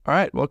All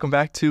right, welcome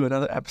back to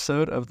another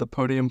episode of the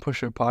Podium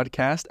Pusher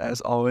podcast. As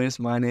always,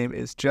 my name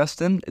is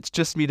Justin. It's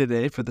just me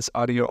today for this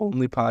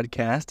audio-only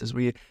podcast as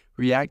we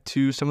react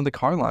to some of the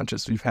car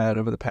launches we've had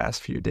over the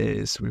past few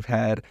days. We've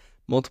had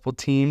multiple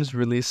teams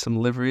release some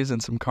liveries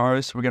and some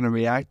cars, so we're going to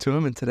react to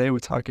them. And today we're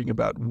talking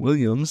about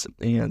Williams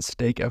and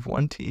Stake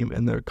F1 team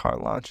and their car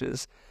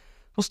launches.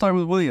 We'll start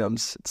with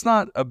Williams. It's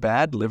not a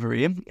bad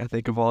livery. I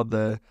think of all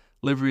the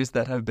liveries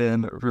that have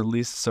been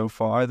released so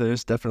far,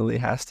 there's definitely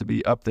has to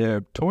be up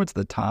there towards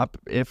the top,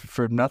 if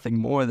for nothing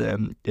more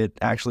than it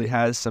actually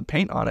has some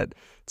paint on it.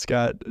 It's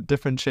got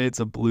different shades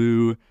of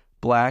blue,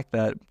 black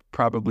that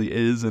probably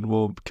is and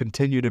will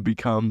continue to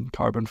become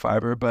carbon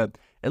fiber, but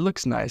it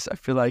looks nice. I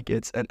feel like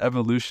it's an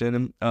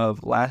evolution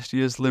of last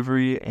year's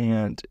livery,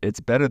 and it's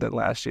better than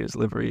last year's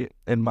livery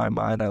in my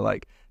mind. I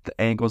like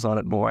the angles on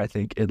it more. I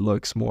think it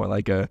looks more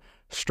like a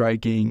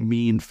striking,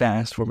 mean,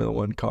 fast Formula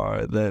One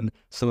car than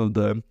some of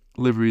the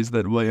liveries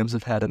that Williams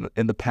have had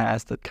in the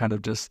past that kind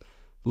of just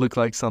look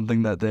like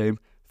something that they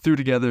threw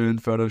together in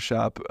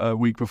Photoshop a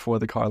week before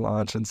the car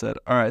launch and said,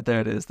 all right, there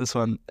it is. This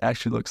one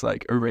actually looks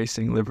like a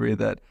racing livery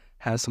that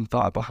has some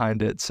thought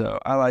behind it. So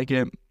I like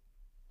it.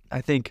 I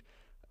think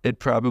it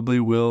probably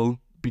will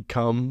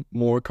become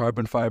more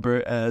carbon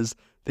fiber as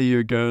the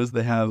year goes.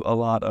 They have a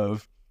lot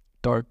of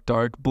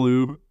dark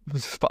blue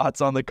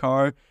spots on the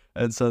car,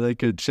 and so they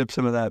could chip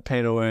some of that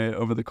paint away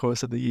over the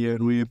course of the year,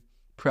 and we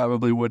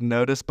probably wouldn't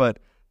notice, but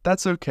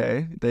that's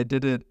okay. They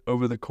did it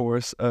over the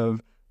course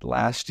of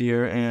last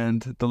year,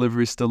 and the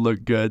liveries still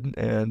look good.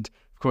 And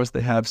of course,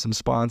 they have some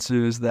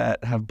sponsors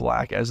that have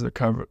black as their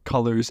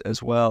colors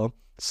as well.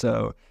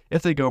 So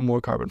if they go more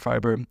carbon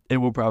fiber, it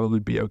will probably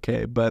be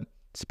okay. But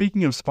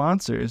speaking of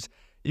sponsors,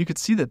 you could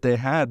see that they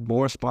had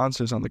more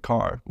sponsors on the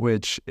car,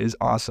 which is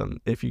awesome.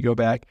 If you go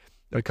back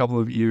a couple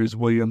of years,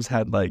 Williams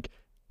had like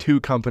 2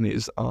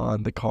 companies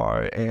on the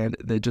car, and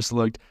they just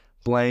looked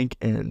blank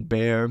and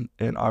bare.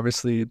 And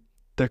obviously,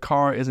 their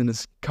car isn't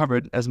as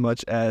covered as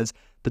much as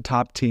the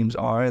top teams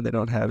are, and they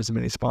don't have as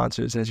many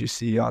sponsors as you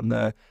see on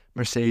the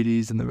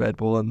Mercedes and the Red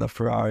Bull and the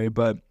Ferrari,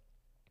 but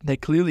they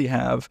clearly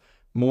have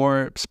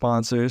more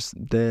sponsors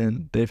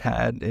than they've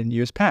had in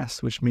years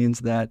past, which means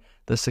that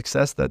the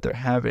success that they're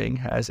having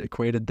has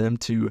equated them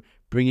to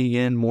bringing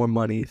in more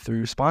money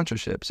through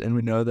sponsorships. And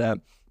we know that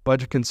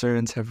budget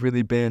concerns have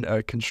really been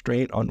a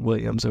constraint on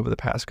Williams over the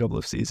past couple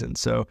of seasons.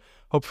 So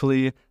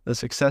hopefully the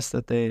success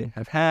that they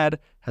have had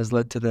has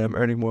led to them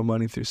earning more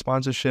money through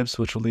sponsorships,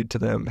 which will lead to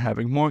them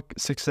having more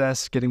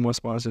success, getting more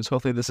sponsors.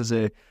 Hopefully this is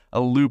a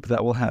loop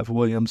that will have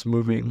Williams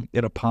moving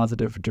in a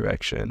positive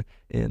direction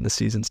in the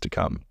seasons to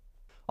come.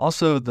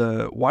 Also,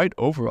 the white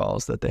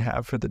overalls that they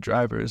have for the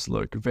drivers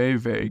look very,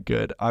 very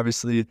good.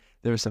 Obviously,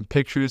 there are some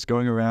pictures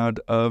going around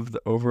of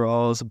the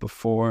overalls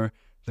before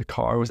the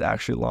car was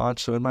actually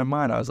launched. So in my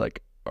mind, I was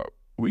like, oh,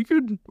 we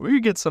could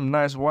get some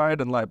nice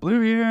white and light blue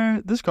here.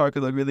 This car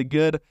could look really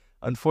good.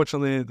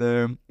 Unfortunately,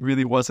 there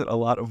really wasn't a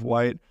lot of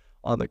white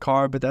on the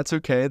car, but that's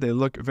okay. They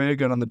look very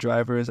good on the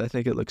drivers. I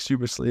think it looks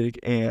super sleek,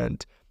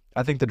 and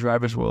I think the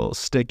drivers will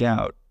stick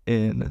out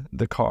in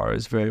the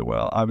cars very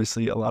well.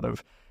 Obviously, a lot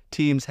of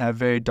teams have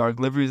very dark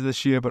liveries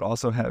this year, but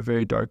also have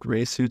very dark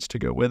race suits to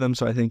go with them.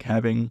 So I think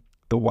having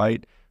the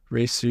white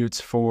race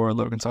suits for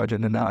Logan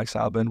Sargent and Alex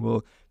Albon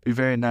will be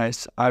very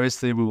nice.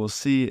 Obviously, we will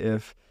see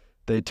if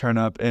they turn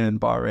up in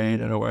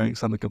Bahrain and are wearing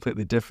something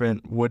completely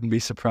different. Wouldn't be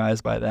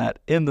surprised by that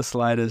in the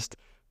slightest.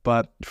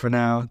 But for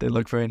now, they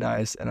look very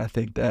nice, and I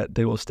think that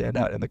they will stand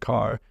out in the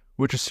car,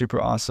 which is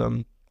super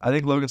awesome. I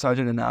think Logan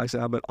Sargent and Alex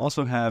Albon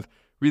also have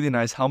really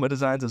nice helmet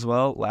designs as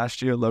well.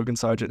 Last year, Logan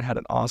Sargent had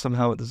an awesome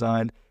helmet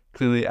design.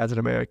 Clearly, as an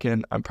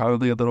American, I'm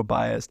probably a little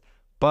biased,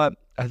 but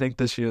I think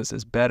this year's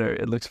is better.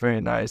 It looks very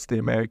nice. The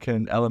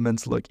American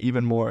elements look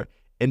even more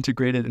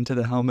integrated into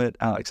the helmet.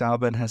 Alex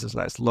Albon has this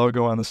nice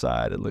logo on the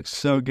side. It looks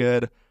so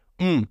good.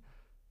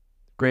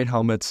 Great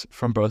helmets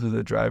from both of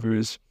the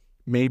drivers.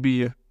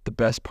 Maybe the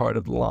best part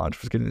of the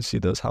launch was getting to see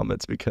those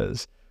helmets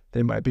because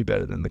they might be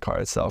better than the car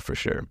itself for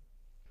sure.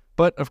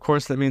 But of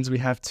course, that means we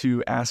have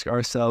to ask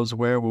ourselves,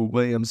 where will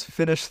Williams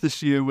finish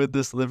this year with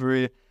this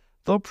livery?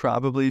 They'll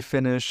probably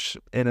finish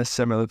in a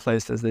similar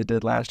place as they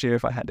did last year.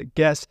 If I had to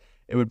guess,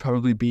 it would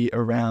probably be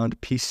around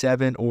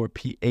P7 or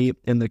P8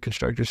 in the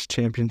Constructors'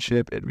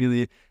 Championship. It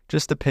really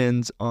just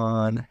depends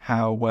on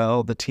how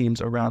well the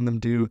teams around them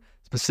do.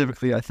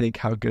 Specifically, I think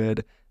how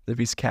good the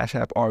Visa Cash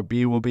App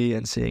RB will be,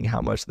 and seeing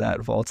how much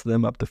that vaults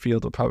them up the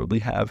field will probably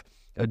have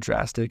a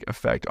drastic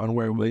effect on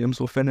where Williams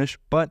will finish.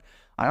 But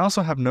I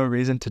also have no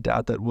reason to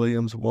doubt that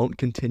Williams won't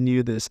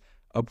continue this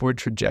upward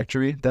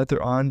trajectory that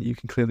they're on. You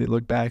can clearly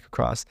look back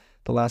across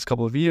the last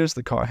couple of years.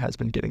 The car has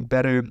been getting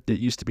better. It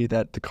used to be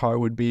that the car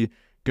would be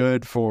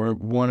good for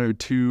 1 or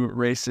 2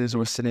 races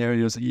or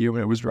scenarios a year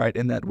when it was right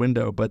in that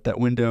window, but that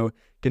window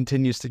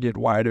continues to get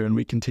wider, and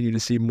we continue to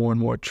see more and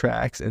more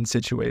tracks and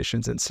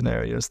situations and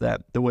scenarios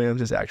that the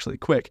Williams is actually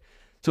quick.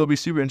 So it'll be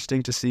super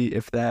interesting to see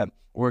if that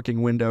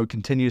working window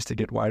continues to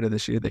get wider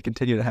this year. They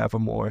continue to have a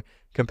more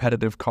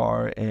competitive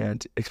car,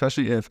 and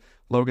especially if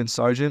Logan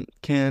Sargent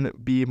can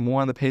be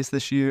more on the pace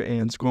this year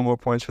and score more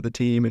points for the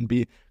team and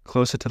be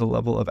closer to the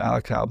level of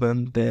Alex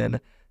Albon, then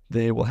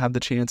they will have the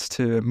chance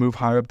to move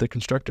higher up the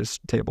constructors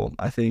table.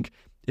 I think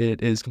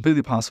it is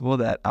completely possible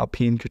that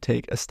Alpine could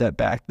take a step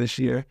back this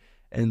year,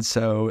 and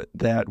so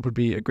that would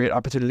be a great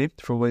opportunity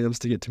for Williams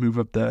to get to move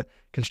up the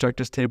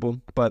constructors table.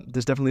 But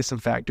there's definitely some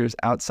factors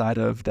outside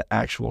of the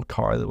actual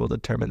car that will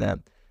determine that,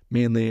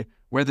 mainly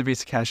where the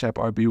Visa Cash App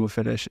RB will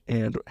finish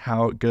and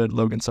how good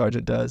Logan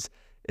Sargent does.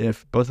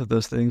 If both of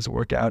those things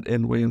work out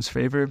in Williams'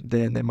 favor,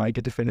 then they might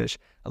get to finish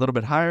a little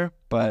bit higher.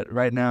 But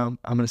right now,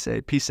 I'm going to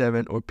say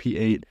P7 or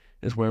P8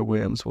 is where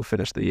Williams will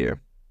finish the year.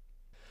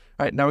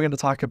 All right, now we're going to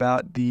talk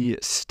about the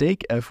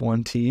Stake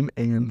F1 team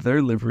and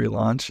their livery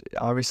launch.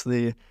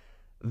 Obviously,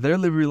 their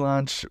livery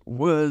launch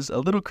was a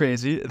little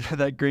crazy.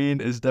 That green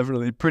is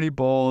definitely pretty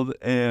bold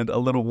and a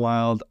little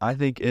wild. I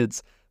think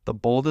it's the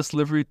boldest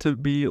livery to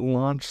be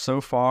launched so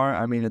far.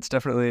 I mean, it's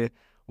definitely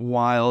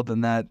wild,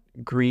 and that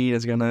green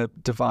is going to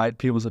divide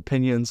people's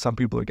opinions. Some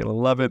people are going to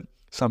love it.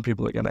 Some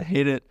people are going to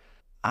hate it.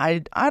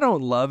 I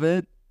don't love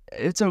it.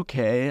 It's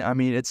okay. I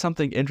mean, it's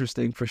something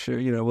interesting for sure.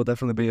 You know, we'll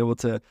definitely be able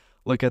to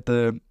look at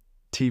the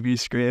TV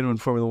screen when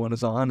Formula One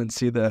is on and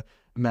see the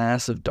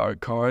massive dark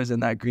cars,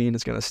 and that green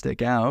is going to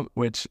stick out,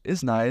 which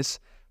is nice,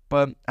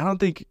 but I don't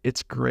think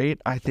it's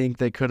great. I think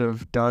they could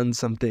have done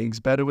some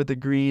things better with the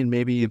green,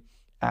 maybe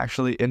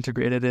actually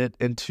integrated it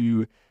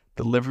into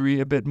the livery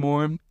a bit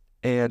more.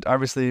 And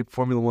obviously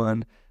Formula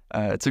One,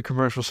 it's a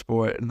commercial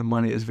sport, and the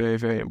money is very,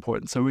 very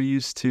important. So we're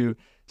used to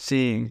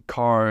seeing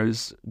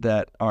cars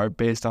that are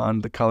based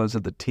on the colors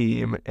of the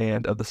team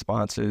and of the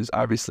sponsors.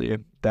 Obviously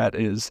that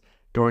is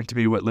going to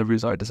be what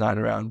liveries are designed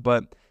around,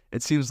 but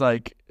it seems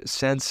like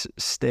since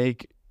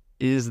Stake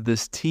is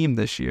this team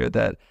this year,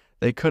 that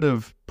they could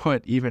have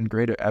put even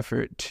greater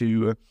effort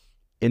to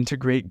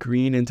integrate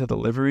green into the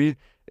livery.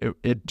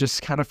 It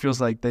just kind of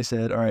feels like they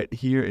said, all right,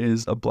 here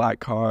is a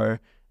black car,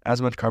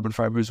 as much carbon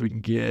fiber as we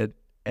can get,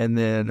 and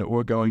then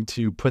we're going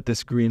to put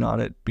this green on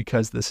it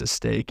because this is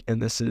Stake,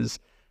 and this is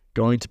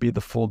going to be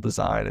the full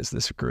design is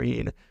this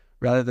green,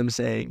 rather than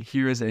saying,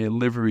 here is a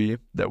livery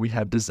that we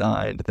have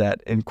designed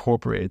that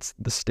incorporates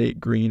the Stake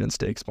green and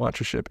Stake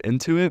sponsorship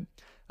into it.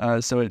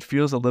 So it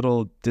feels a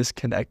little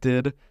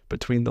disconnected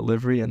between the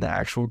livery and the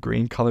actual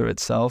green color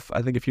itself.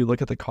 I think if you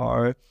look at the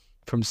car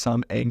from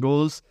some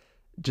angles,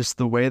 just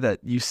the way that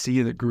you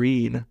see the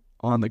green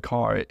on the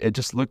car, it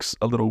just looks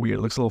a little weird.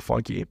 It looks a little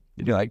funky.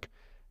 And you're like,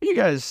 you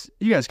guys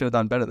could have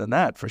done better than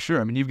that for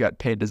sure. I mean, you've got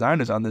paid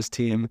designers on this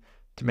team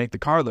to make the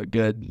car look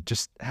good.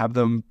 Just have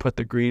them put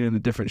the green in a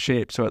different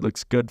shape so it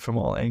looks good from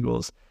all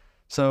angles.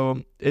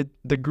 So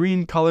the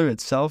green color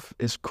itself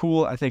is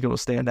cool. I think it will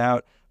stand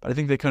out, but I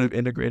think they could have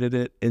integrated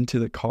it into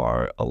the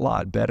car a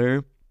lot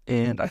better,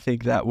 and I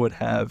think that would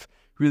have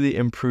really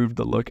improved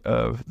the look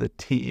of the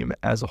team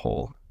as a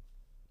whole.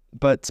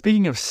 But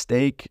speaking of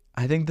Stake,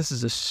 I think this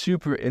is a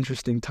super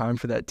interesting time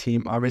for that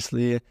team.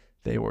 Obviously,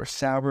 they were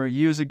Sauber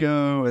years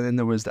ago, and then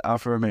there was the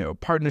Alfa Romeo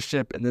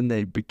partnership, and then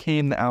they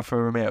became the Alfa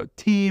Romeo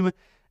team,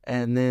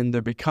 and then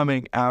they're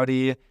becoming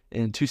Audi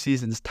in 2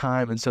 seasons'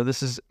 time. And so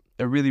this is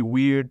a really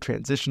weird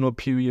transitional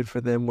period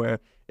for them where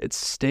it's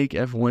Stake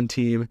F1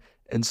 team.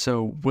 And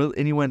so will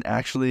anyone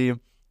actually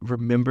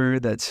remember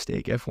that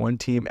Stake F1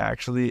 team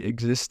actually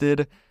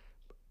existed?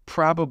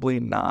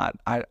 Probably not.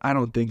 I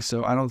don't think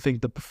so. I don't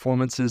think the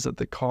performances of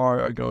the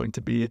car are going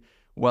to be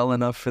well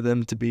enough for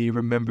them to be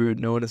remembered.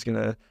 No one is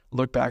going to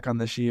look back on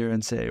this year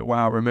and say,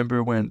 wow,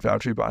 remember when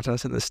Valtteri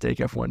Bottas and the Stake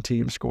F1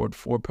 team scored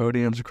 4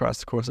 podiums across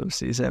the course of a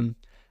season?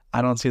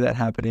 I don't see that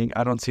happening.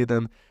 I don't see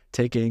them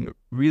taking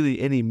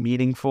really any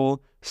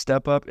meaningful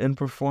step up in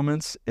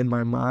performance in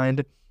my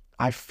mind.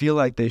 I feel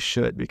like they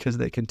should, because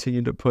they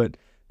continue to put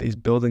these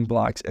building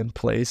blocks in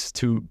place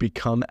to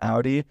become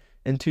Audi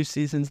in 2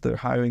 seasons. They're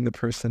hiring the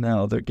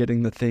personnel. They're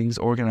getting the things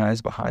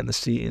organized behind the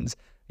scenes.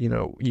 You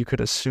know, you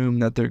could assume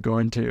that they're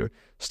going to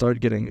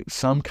start getting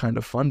some kind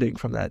of funding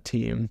from that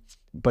team,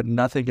 but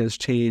nothing has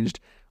changed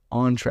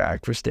on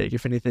track for Stake.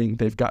 If anything,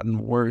 they've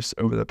gotten worse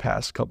over the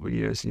past couple of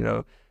years. You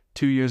know,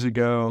 2 years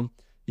ago,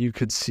 you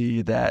could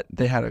see that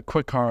they had a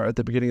quick car at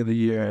the beginning of the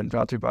year, and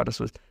Valtteri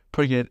Bottas was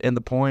putting it in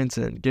the points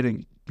and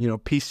getting, you know,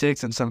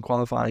 P6 in some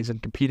qualifyings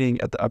and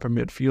competing at the upper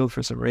midfield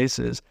for some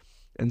races.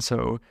 And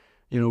so,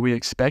 you know, we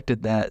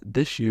expected that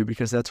this year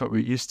because that's what we're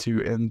used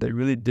to, and they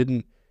really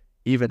didn't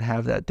even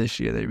have that this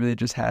year. They really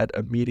just had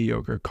a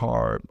mediocre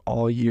car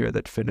all year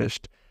that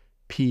finished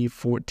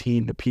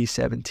P14 to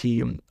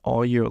P17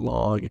 all year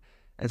long.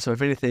 And so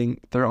if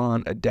anything, they're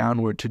on a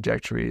downward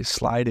trajectory,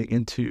 sliding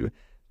into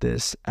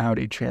this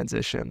Audi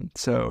transition.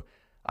 So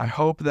I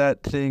hope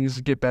that things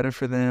get better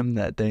for them,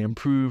 that they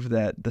improve,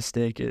 that the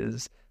Stake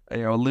is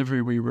a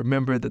livery we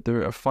remember, that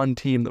they're a fun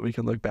team that we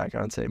can look back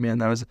on and say, man,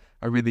 that was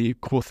a really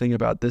cool thing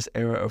about this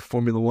era of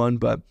Formula One.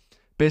 But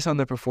based on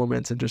their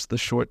performance and just the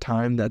short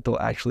time that they'll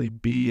actually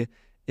be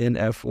in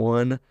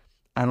F1,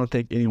 I don't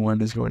think anyone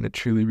is going to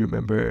truly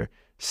remember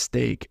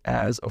stake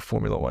as a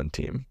Formula One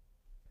team.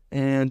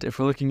 And if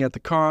we're looking at the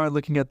car,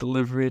 looking at the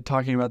livery,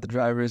 talking about the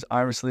drivers,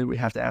 obviously we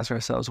have to ask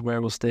ourselves,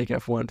 where will Stake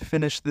F1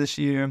 finish this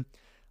year?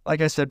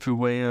 Like I said for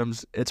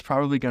Williams, it's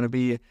probably going to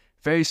be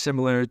very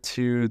similar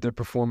to their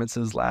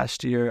performances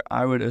last year.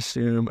 I would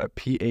assume a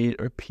P8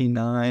 or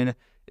P9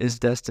 is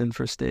destined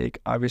for Stake.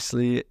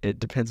 Obviously, it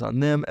depends on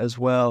them as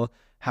well,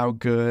 how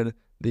good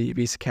the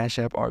Visa Cash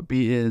App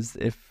RB is.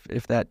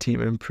 If that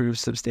team improves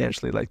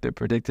substantially like they're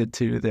predicted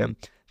to, then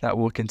that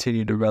will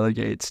continue to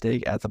relegate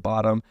Stake at the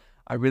bottom.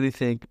 I really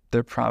think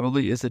there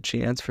probably is a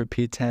chance for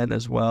P10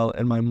 as well.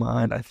 In my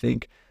mind, I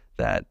think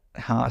that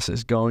Haas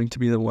is going to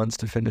be the ones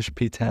to finish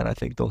P10. I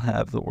think they'll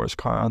have the worst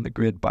car on the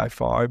grid by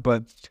far,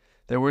 but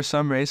there were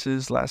some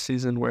races last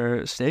season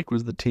where Stake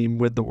was the team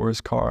with the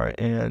worst car,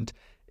 and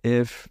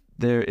if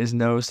there is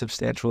no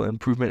substantial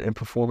improvement in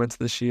performance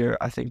this year,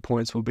 I think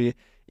points will be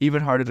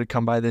even harder to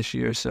come by this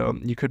year. So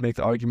you could make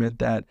the argument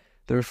that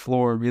their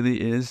floor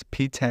really is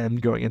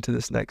P10 going into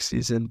this next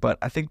season, but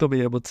I think they'll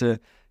be able to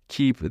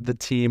keep the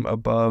team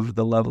above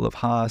the level of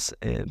Haas,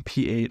 and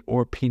P8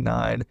 or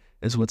P9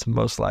 is what's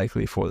most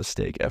likely for the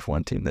Stake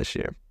F1 team this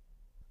year.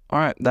 All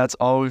right, that's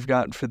all we've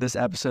got for this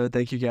episode.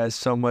 Thank you guys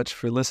so much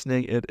for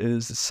listening. It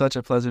is such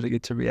a pleasure to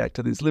get to react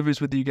to these liveries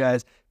with you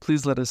guys.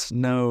 Please let us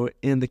know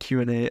in the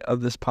Q&A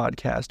of this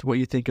podcast what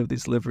you think of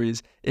these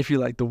liveries. If you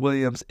like the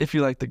Williams, if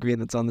you like the green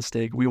that's on the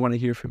Stake, we want to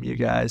hear from you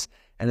guys.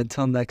 And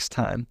until next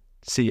time,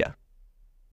 see ya.